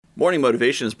Morning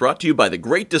Motivation is brought to you by The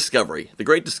Great Discovery. The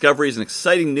Great Discovery is an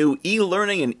exciting new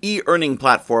e-learning and e-earning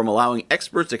platform allowing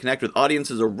experts to connect with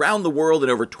audiences around the world in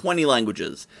over 20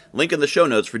 languages. Link in the show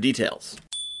notes for details.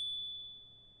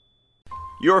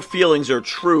 Your feelings are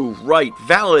true, right,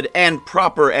 valid, and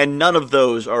proper, and none of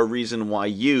those are a reason why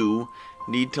you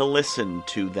need to listen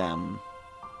to them.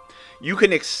 You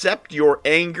can accept your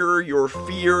anger, your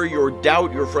fear, your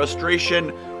doubt, your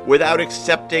frustration without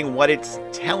accepting what it's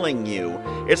telling you.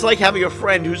 It's like having a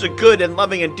friend who's a good and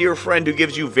loving and dear friend who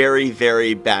gives you very,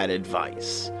 very bad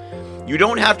advice. You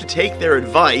don't have to take their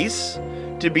advice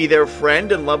to be their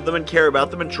friend and love them and care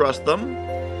about them and trust them.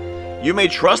 You may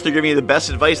trust they're giving you the best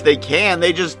advice they can,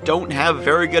 they just don't have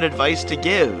very good advice to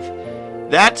give.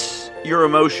 That's your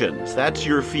emotions, that's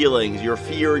your feelings, your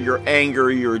fear, your anger,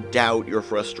 your doubt, your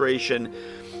frustration.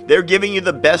 They're giving you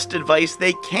the best advice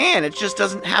they can. It just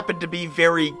doesn't happen to be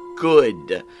very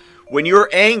good. When your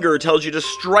anger tells you to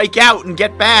strike out and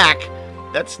get back,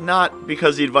 that's not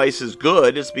because the advice is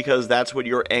good. It's because that's what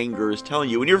your anger is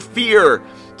telling you. When your fear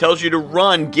tells you to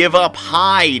run, give up,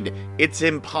 hide, it's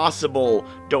impossible.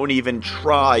 Don't even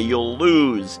try. You'll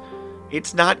lose.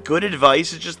 It's not good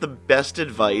advice. It's just the best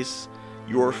advice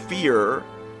your fear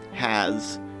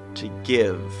has to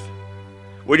give.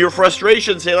 When your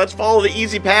frustrations say, let's follow the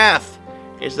easy path,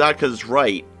 it's not because it's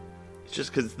right. It's just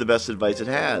because it's the best advice it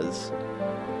has.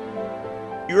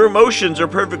 Your emotions are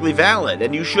perfectly valid,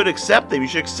 and you should accept them. You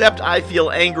should accept, I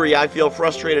feel angry, I feel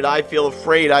frustrated, I feel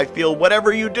afraid, I feel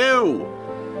whatever you do.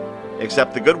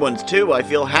 Accept the good ones too. I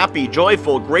feel happy,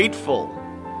 joyful, grateful.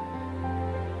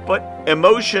 But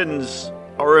emotions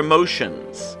are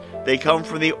emotions. They come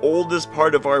from the oldest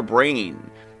part of our brain.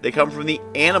 They come from the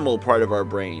animal part of our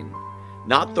brain.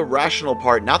 Not the rational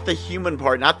part, not the human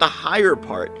part, not the higher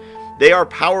part. They are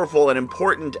powerful and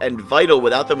important and vital.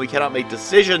 Without them, we cannot make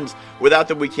decisions. Without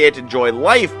them, we can't enjoy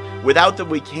life. Without them,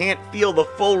 we can't feel the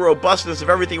full robustness of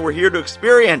everything we're here to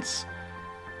experience.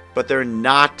 But they're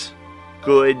not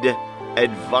good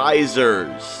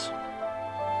advisors.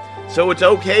 So it's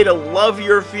okay to love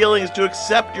your feelings, to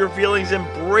accept your feelings,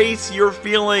 embrace your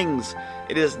feelings.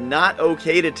 It is not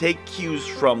okay to take cues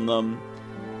from them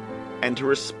and to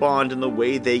respond in the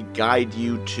way they guide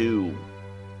you to.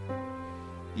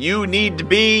 You need to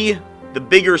be the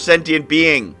bigger sentient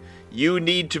being. You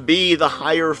need to be the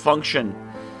higher function.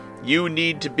 You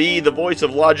need to be the voice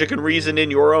of logic and reason in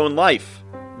your own life,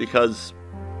 because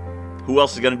who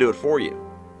else is going to do it for you?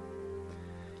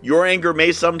 Your anger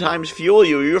may sometimes fuel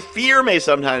you. Your fear may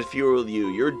sometimes fuel you.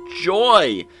 Your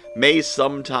joy may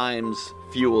sometimes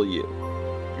fuel you.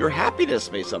 Your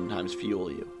happiness may sometimes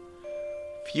fuel you.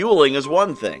 Fueling is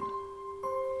one thing.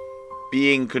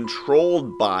 Being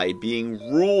controlled by, being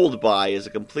ruled by is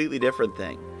a completely different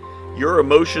thing. Your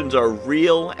emotions are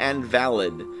real and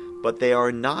valid, but they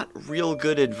are not real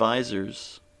good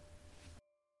advisors.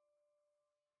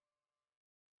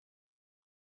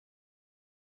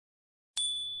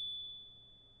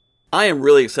 I am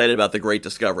really excited about The Great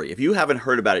Discovery. If you haven't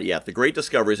heard about it yet, The Great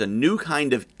Discovery is a new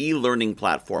kind of e-learning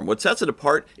platform. What sets it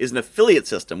apart is an affiliate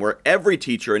system where every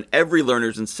teacher and every learner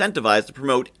is incentivized to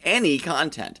promote any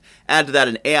content. Add to that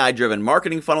an AI-driven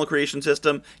marketing funnel creation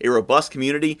system, a robust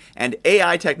community, and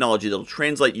AI technology that will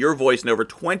translate your voice in over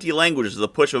 20 languages with the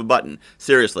push of a button.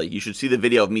 Seriously, you should see the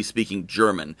video of me speaking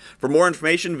German. For more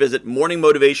information, visit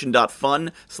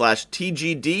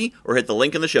morningmotivation.fun/TGD or hit the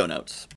link in the show notes.